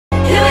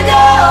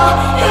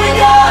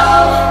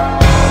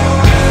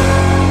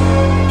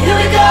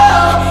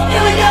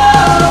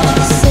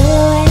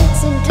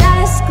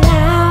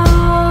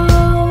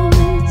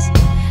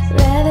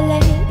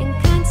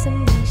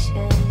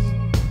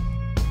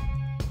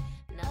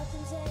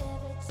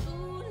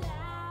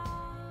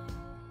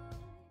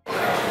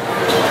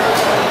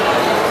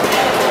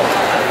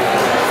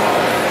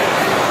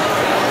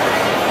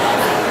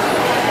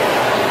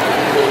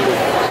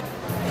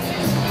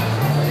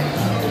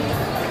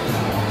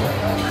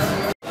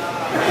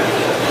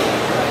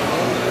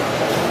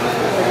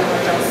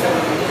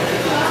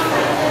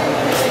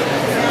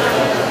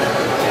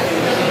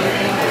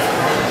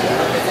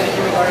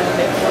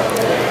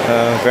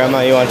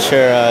Grandma, you want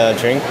your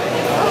drink?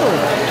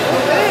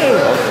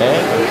 Okay.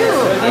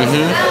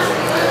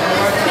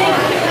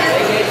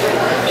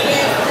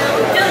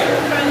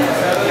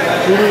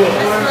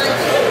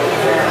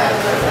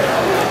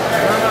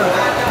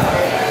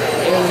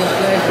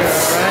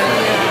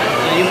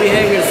 You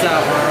behave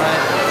yourself, alright?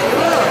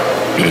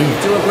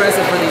 Too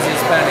aggressive for these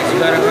Hispanics. You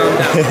gotta calm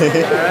down.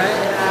 Alright?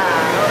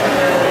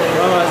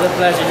 Oh, it's a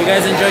pleasure. You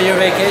guys enjoy your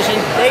vacation?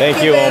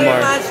 Thank you, Omar. Thank you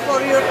very much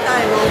for your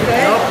time,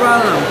 okay? No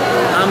problem.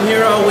 I'm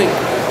here all week. You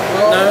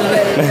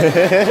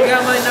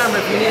got my number.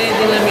 If you need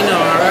anything, let me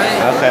know,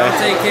 alright? Okay. I'll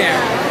take care.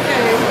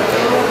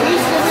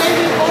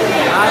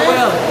 I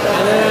will.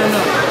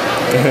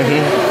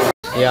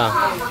 Yeah,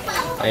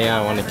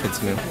 I want a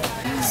kids meal.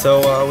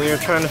 So we were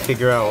trying to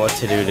figure out what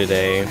to do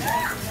today,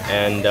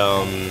 and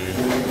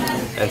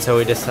so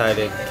we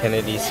decided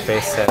Kennedy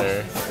Space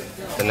Center,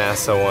 the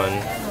NASA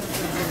one,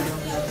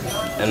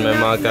 and my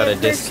mom got a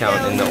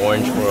discount in the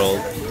Orange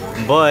World,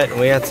 but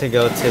we had to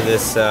go to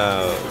this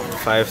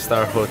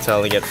 5-star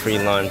hotel to get free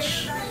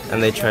lunch,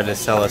 and they tried to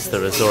sell us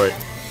the resort.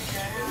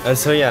 And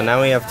so yeah,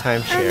 now we have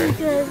timeshare,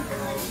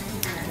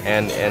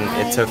 and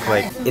it took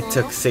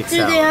 6 hours.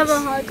 Do they have a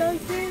hot dog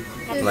here?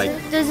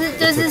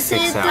 Does it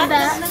say at the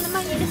back?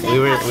 We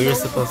were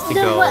supposed to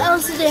go. What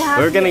else do they have?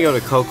 We were gonna go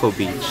to Cocoa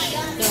Beach,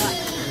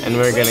 and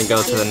we were gonna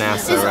go to the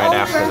NASA right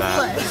after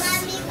that.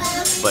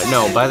 But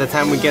no, by the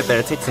time we get there,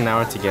 it takes an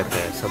hour to get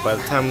there. So by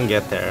the time we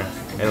get there,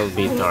 it'll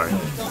be dark.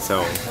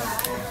 So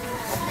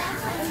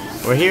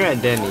we're here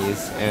at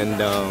Denny's, and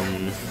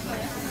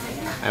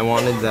I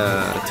wanted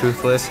the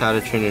Toothless How to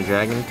Train Your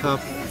Dragon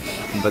cup,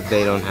 but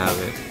they don't have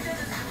it.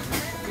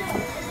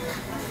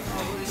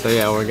 So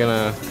yeah,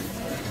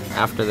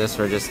 after this,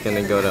 we're just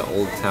gonna go to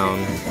Old Town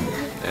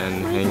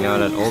and hang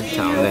out at Old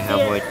Town. They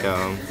have like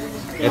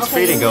it's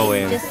free to go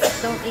in,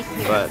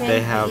 but they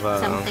have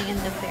something in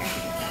the fair.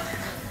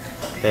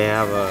 They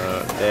have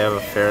a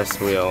Ferris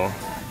wheel,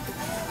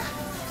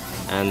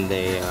 and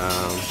they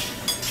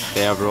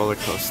have roller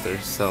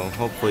coasters. So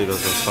hopefully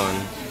those are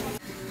fun.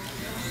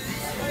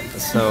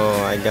 So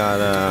I got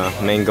a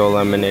mango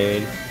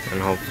lemonade,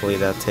 and hopefully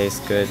that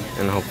tastes good,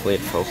 and hopefully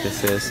it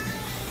focuses.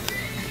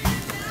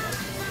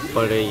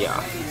 But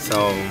yeah,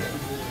 so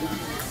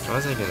what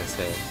was I gonna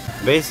say?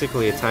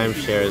 Basically, a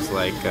timeshare is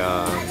like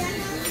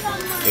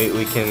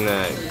we can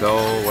go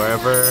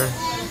wherever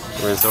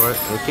resort.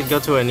 We could go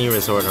to any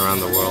resort around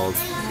the world,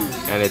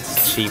 and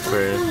it's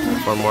cheaper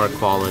for more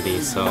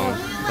quality. So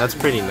that's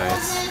pretty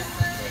nice.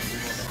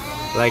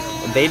 Like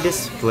they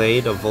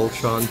displayed a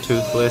Voltron,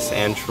 Toothless,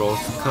 and Troll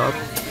cup,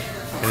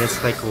 and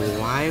it's like,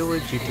 why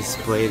would you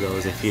display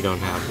those if you don't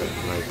have them?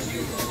 Like,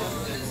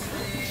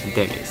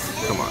 Denny's,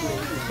 come on.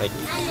 Like,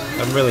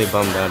 I'm really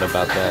bummed out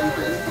about that.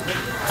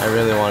 I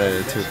really wanted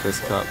a Toothless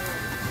cup.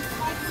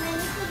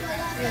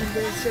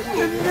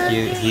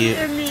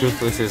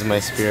 Toothless is my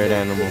spirit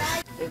animal.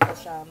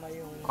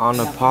 On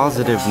a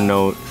positive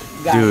note,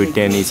 dude,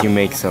 Denny's, you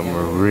make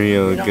some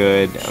real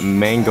good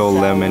mango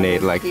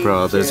lemonade. Like,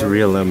 bro, there's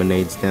real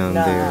lemonades down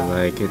there.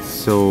 Like, it's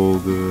so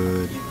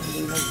good.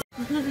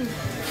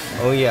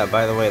 Oh yeah,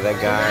 by the way, that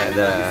guy,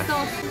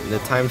 the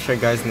timeshare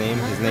guy's name,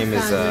 his name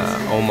is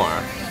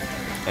Omar.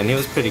 And he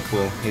was pretty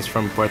cool. He's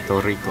from Puerto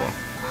Rico.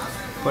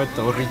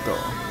 Puerto Rico.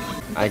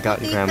 I got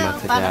Grandma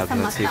to dab.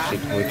 Let's see if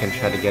we can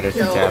try to get her to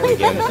dab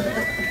again.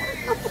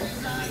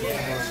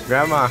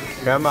 Grandma.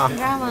 Yeah.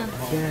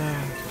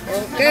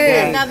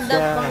 Okay.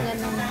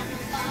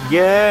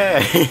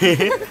 Yeah.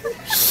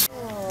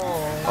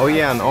 Oh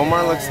yeah, and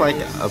Omar looks like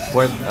a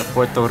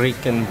Puerto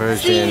Rican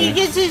version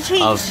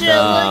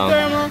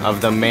of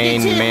the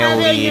main male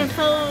lead.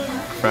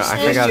 I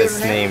forgot his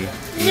name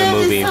in the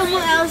movie.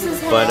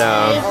 But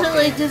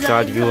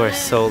God, you are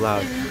so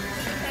loud.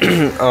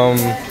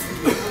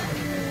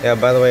 Yeah,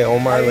 by the way,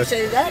 Omar looks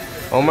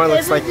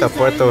like the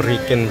Puerto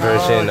Rican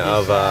version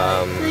of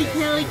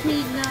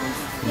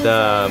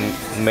the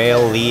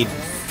male lead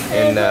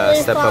in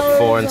Step Up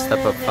 4 and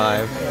Step Up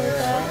 5.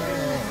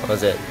 What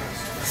was it?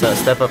 So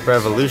Step Up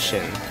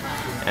Revolution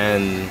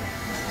and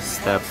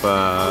Step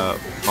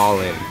All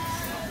In.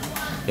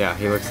 Yeah,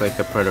 he looks like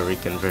the Puerto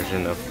Rican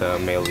version of the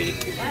male lead.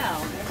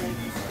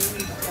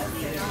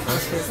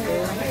 What's his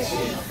name?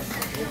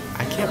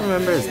 I can't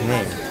remember his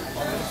name.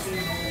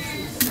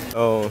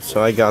 Oh,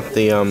 so I got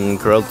the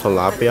grilled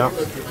tilapia,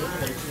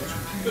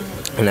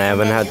 and I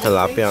haven't had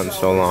tilapia in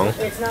so long,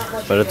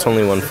 but it's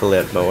only one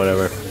fillet, but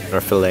whatever,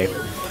 or fillet,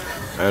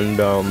 and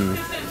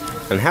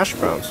hash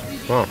browns.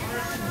 Wow.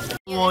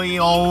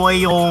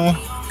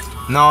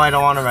 No, I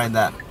don't want to ride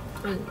that.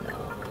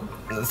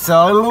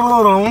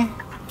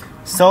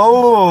 So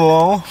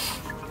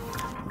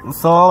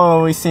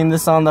we seen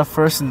this on the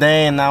first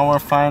day, and now we're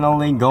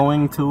finally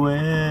going to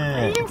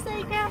it.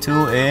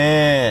 To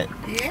it.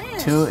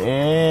 Yes. To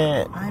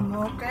it. I'm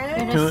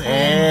okay. To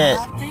it.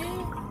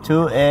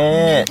 To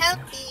it.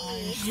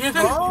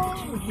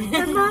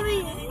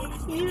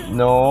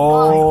 No.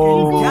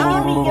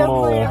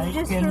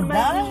 Just for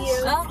my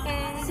video.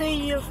 So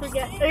you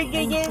forget. Are you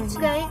gonna get it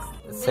tonight?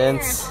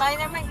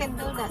 Spider-Man can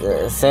do that.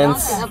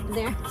 Up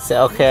there.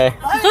 Okay,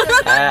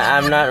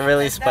 I'm not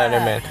really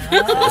Spider-Man.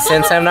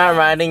 Since I'm not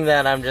riding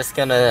that, I'm just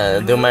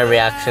gonna do my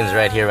reactions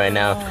right here, right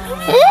now.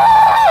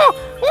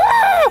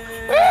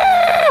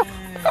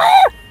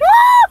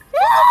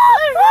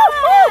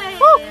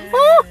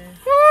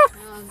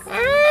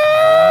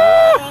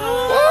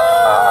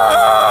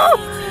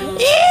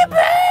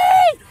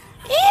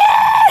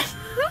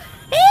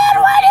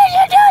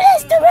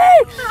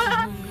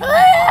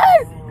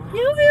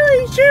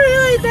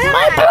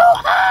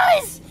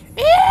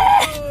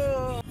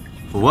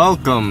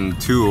 Welcome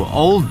to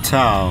Old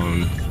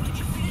Town.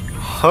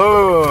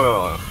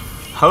 Hello.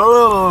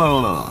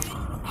 Hello.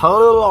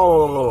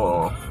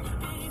 Hello.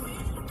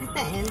 The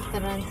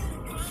entrance.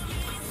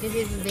 Is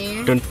it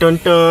there? Dun dun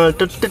dun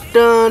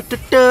dun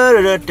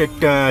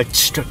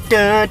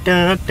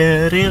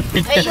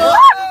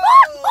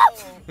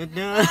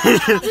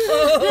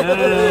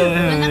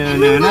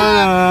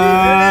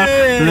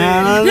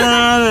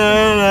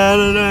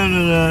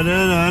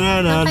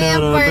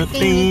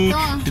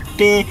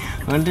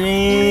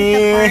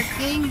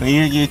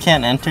You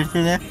can't enter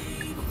through there?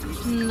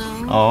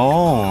 No.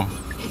 Oh.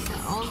 It's an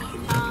old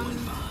town.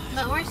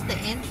 But where's the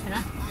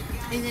entrance?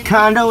 Is it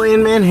Condo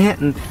in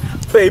Manhattan.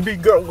 Baby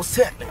girl, what's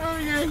happening? Oh,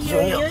 no,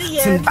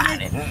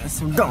 Somebody,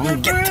 so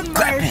don't get to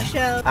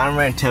clapping. I'm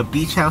renting to a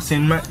beach house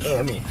in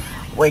Miami.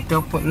 Wake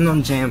up with no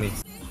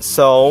jammies.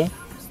 So,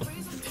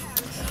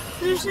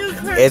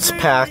 it's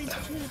packed.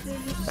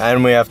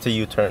 And we have to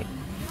U-turn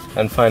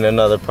and find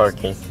another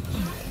parking.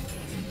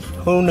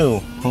 Who knew?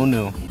 Who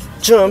knew?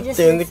 Jumped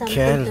in the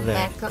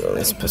Cadillac.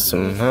 Let's put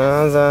some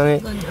miles on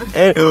it.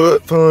 And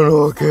fun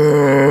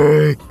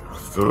okay.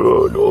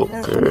 Fun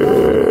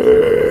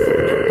okay.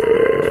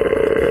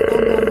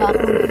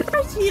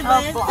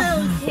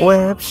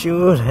 Web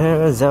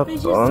shooters up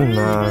on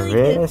my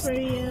wrist.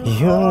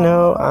 You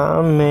know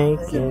I'll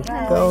make it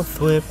go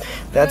flip.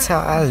 That's how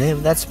I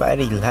live, that's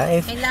Spidey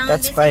life.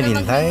 That's Spidey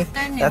life.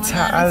 That's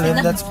how I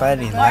live, that's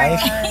Spidey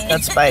life.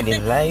 That's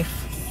Spidey life.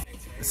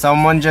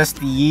 Someone just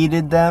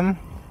yeeted them.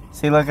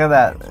 See, look at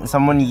that.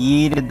 Someone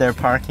yeeted their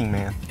parking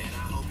man.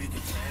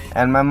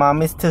 And my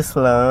mom is too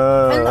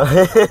slow.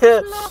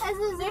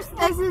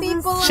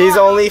 She's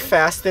only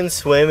fast in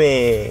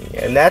swimming.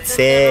 And that's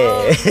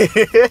it.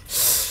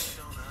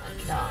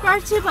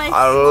 Brought to you by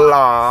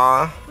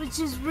Allah. which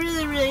is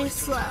really, really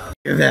slow.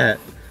 Look at that.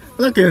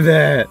 Look at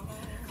that.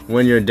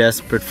 When you're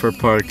desperate for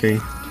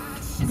parking.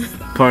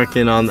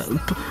 Parking on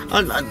the...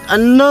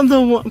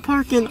 another one.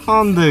 Parking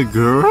on the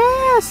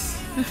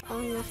grass.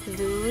 All you have to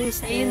do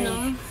is Ayun,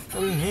 no?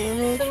 a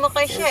minute.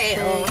 Sumakay siya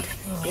eh, oh.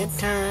 Good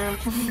time.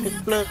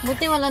 Look.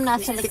 Buti wala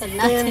nasa likod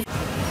natin.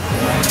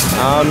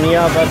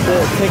 Yeah, but the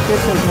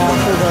tickets and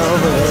passes are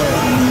over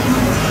there.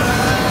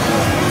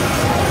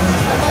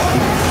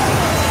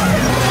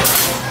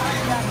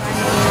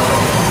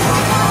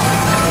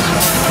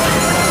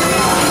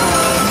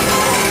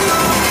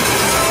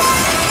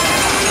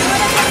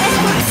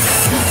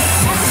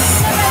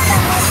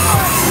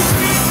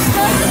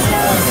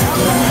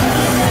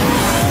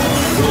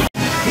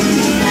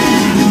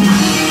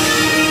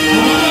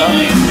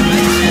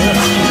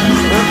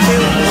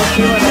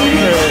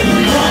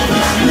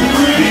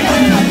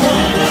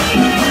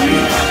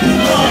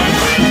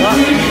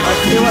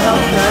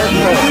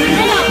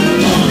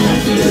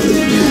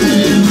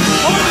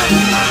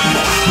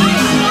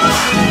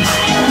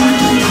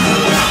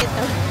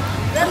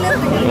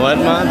 What,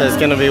 Ma? There's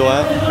gonna be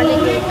what?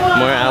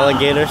 More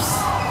alligators?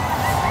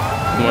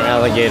 More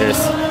alligators.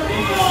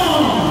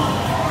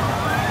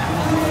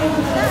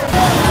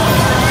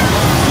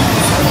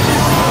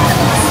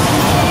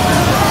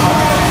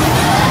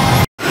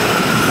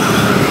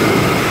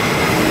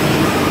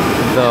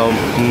 The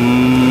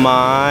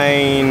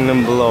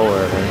mine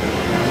blower.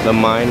 The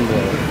mine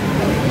blower.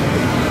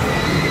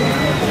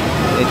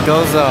 It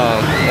goes,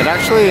 it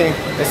actually,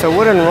 it's a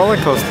wooden roller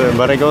coaster,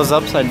 but it goes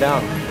upside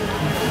down.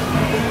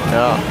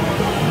 Yeah.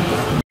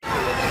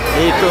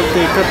 Ikut,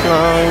 ikut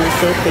lang,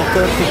 ikut,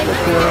 ikut,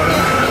 ikut lang.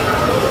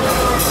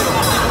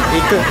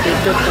 Ikut,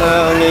 ikut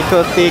lang,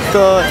 ikut,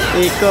 ikut,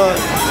 ikut.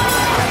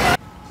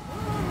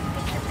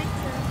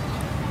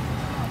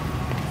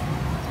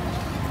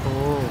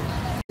 Oh.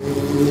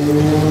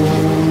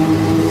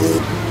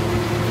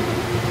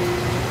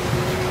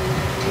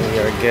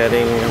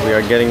 We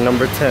are getting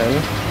number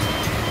 10.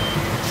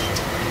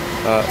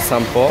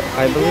 Sampo,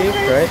 I believe,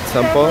 right?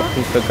 Sampo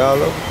in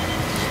Tagalog.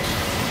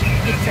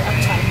 Yeah.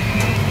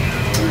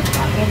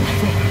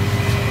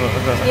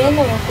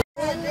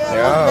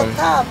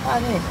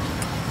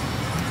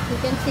 You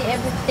can see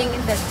everything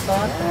in that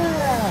spot.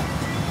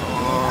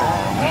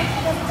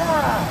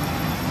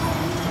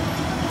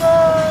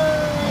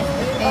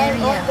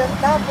 Area. On the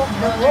top of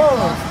the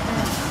wall.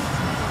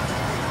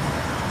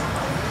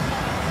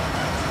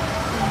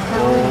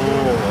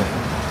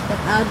 The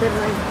other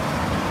ride.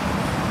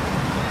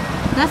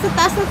 Nasa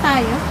taas na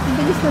tayo. Ang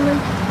bilis naman.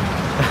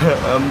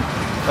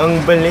 Ang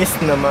bilis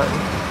naman.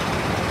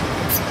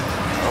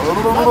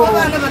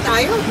 Bababa na ba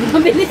tayo?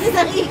 Mabilis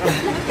ang ikot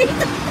natin.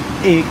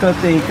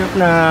 Ikot-ikot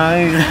na.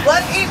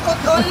 What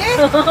ikot ulit?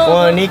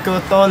 One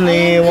ikot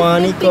only,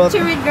 one ikot.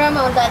 Picture with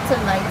grandma, that's a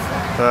nice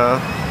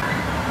one.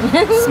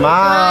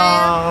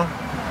 Smile.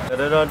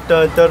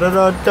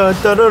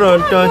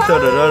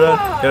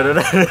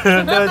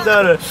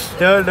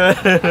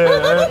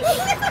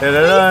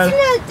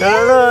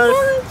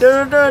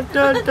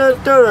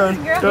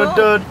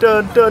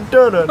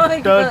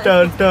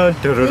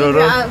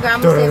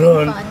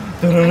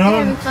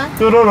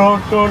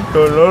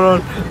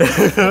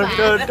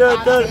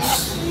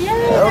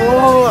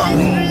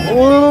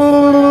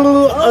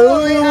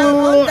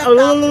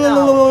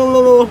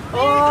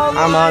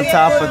 I'm on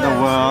top of the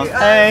world,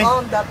 hey.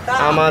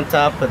 I'm on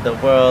top of the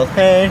world,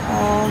 hey.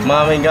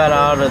 Mommy got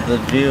out of the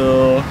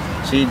view.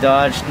 She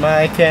dodged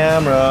my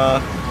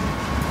camera.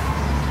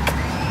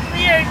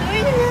 We are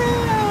going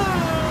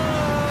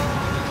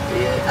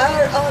We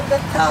are on the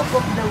top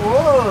of the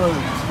world.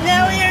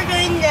 now. We are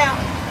going down.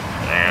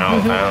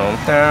 Down, down,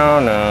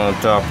 down, on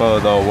top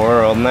of the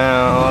world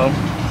now.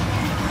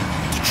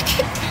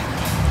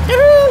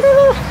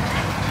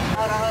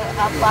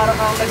 Parang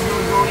ang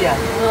nagduduyan.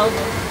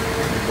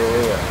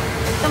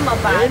 Ito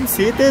mababa. I'm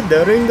seated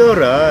during the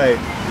ride.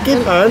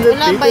 Keep on the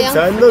tickets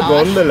and the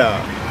gondola.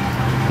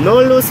 No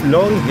loose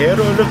long hair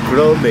or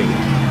clothing.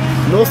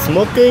 No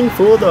smoking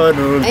food or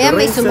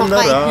drinks in the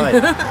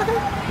ride.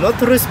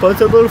 Not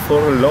responsible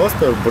for lost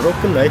or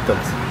broken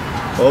items.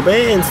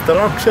 Obey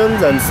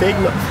instructions and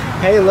signal.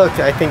 Hey look,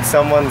 I think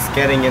someone's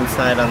getting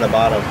inside on the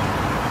bottom.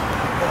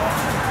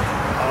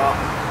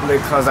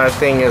 Because our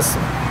thing is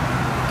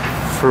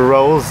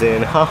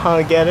frozen.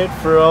 Haha, get it?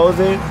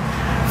 Frozen?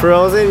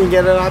 Frozen? You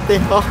get it out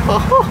there?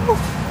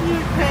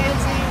 You're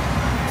crazy.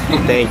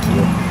 Thank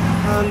you.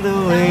 On the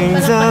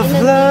wings of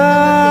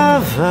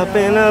love, up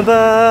and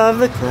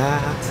above the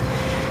clouds,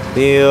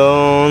 the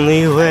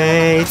only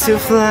way to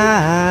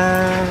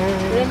fly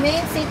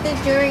Remain seated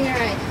during your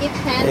ride. Keep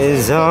hands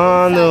is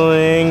on the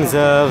wings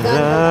of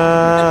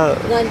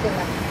love.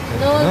 gondola.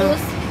 No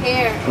loose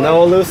hair.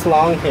 No loose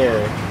long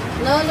hair.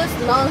 No loose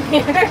long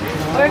hair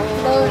or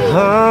clothing.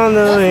 On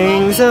the No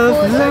wings smoking of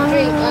food or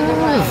drink on the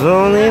ride. love,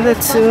 only the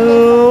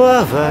two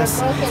of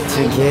us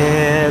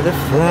together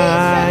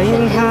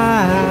flying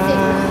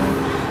high.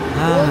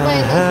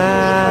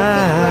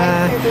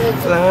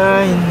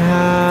 Flying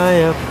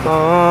high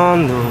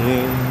upon the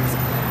wings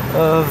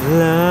of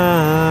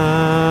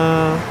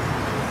love.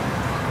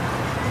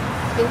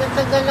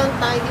 Pinatagal lang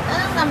tayo.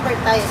 Anong number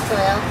tayo?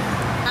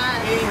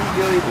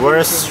 12?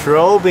 We're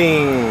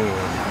strobing.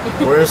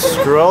 We're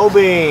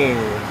strobing.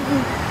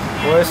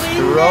 We're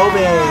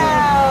strobing.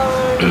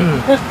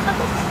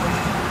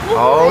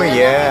 Oh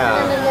yeah.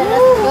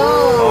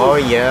 Oh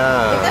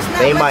yeah.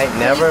 They might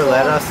never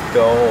let us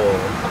go.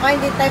 Baka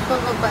hindi tayo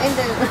pababain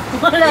dahil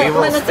We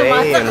will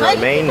stay and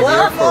remain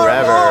here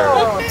forever.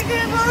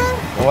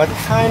 What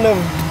kind of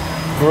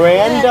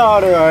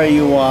granddaughter are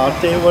you,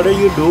 Ate? What are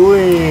you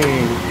doing?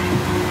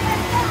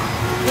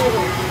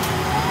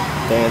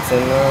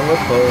 Dancing on the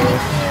pole.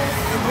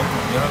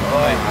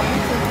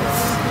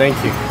 Thank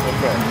you.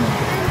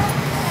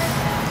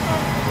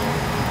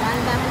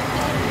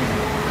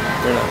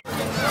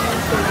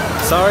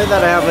 Sorry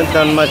that I haven't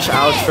done much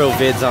outro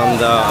vids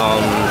on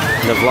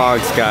the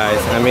vlogs,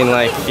 guys. I mean,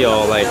 like,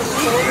 yo, like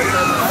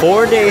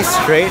 4 days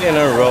straight in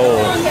a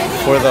row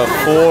for the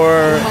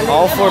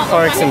all four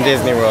parks in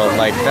Disney World.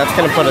 Like, that's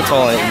gonna put a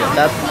toll on it.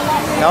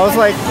 That was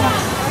like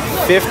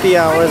 50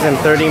 hours and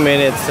 30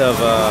 minutes of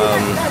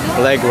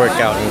leg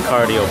workout and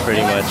cardio,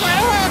 pretty much.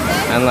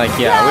 And like,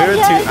 yeah, I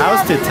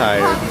was too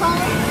tired.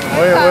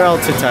 We're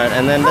all too tired,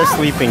 and then they're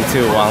sleeping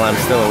too while I'm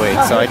still awake,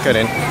 so I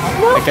couldn't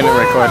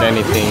record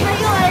anything.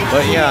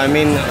 But yeah, I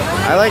mean,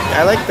 I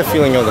like the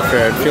feeling of the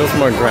fair. It feels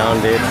more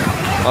grounded.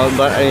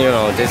 But you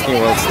know,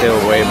 Disney World's still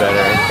way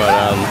better.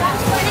 But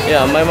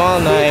yeah, my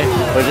mom and I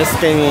we're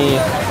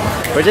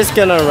just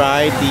gonna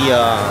ride the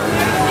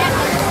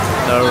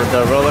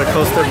roller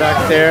coaster back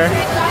there,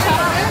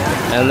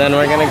 and then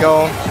we're gonna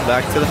go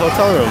back to the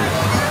hotel room.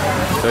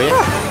 So yeah,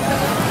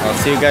 I'll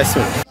see you guys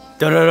soon.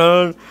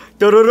 Da-da-dun,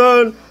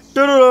 da-da-dun,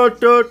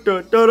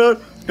 da-da-dun,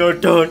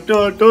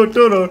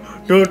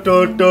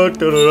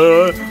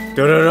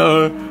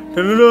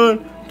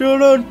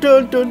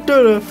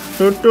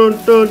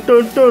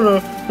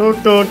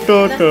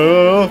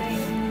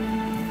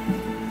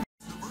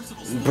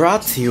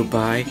 brought to you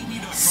by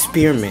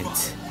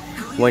Spearmint.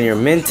 When your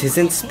mint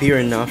isn't spear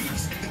enough,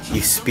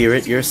 you spear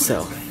it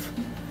yourself.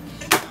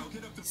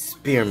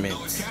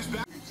 Spearmint.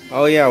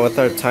 Oh yeah, with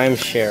our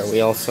timeshare,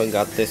 we also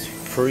got this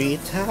free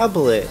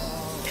tablet.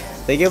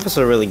 They gave us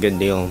a really good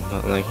deal,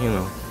 but like, you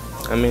know,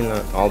 I mean,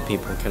 not all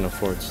people can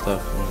afford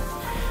stuff.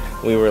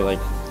 We were like,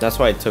 that's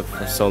why it took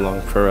so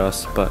long for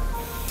us, but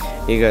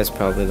you guys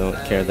probably don't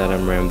care that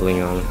I'm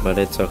rambling on, but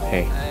it's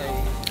okay.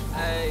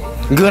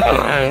 Good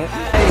night.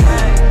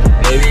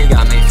 Baby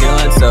got me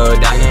feeling so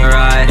down the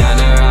ride.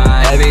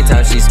 Every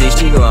time she speaks,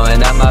 she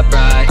glowing at my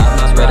pride.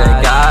 Swear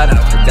to God,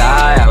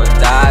 I would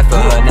die for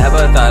her.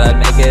 Never thought I'd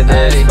make it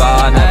this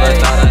far. Never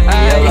thought I'd be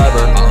a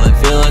lover. All I'm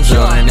feeling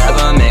sure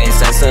never made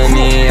sense to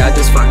me. I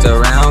just fucked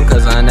around 'cause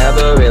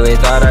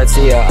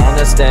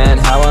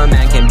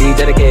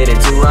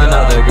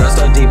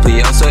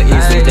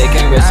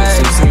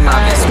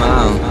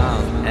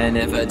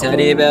if a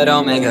teddy bear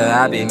don't make her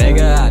happy, make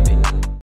her happy.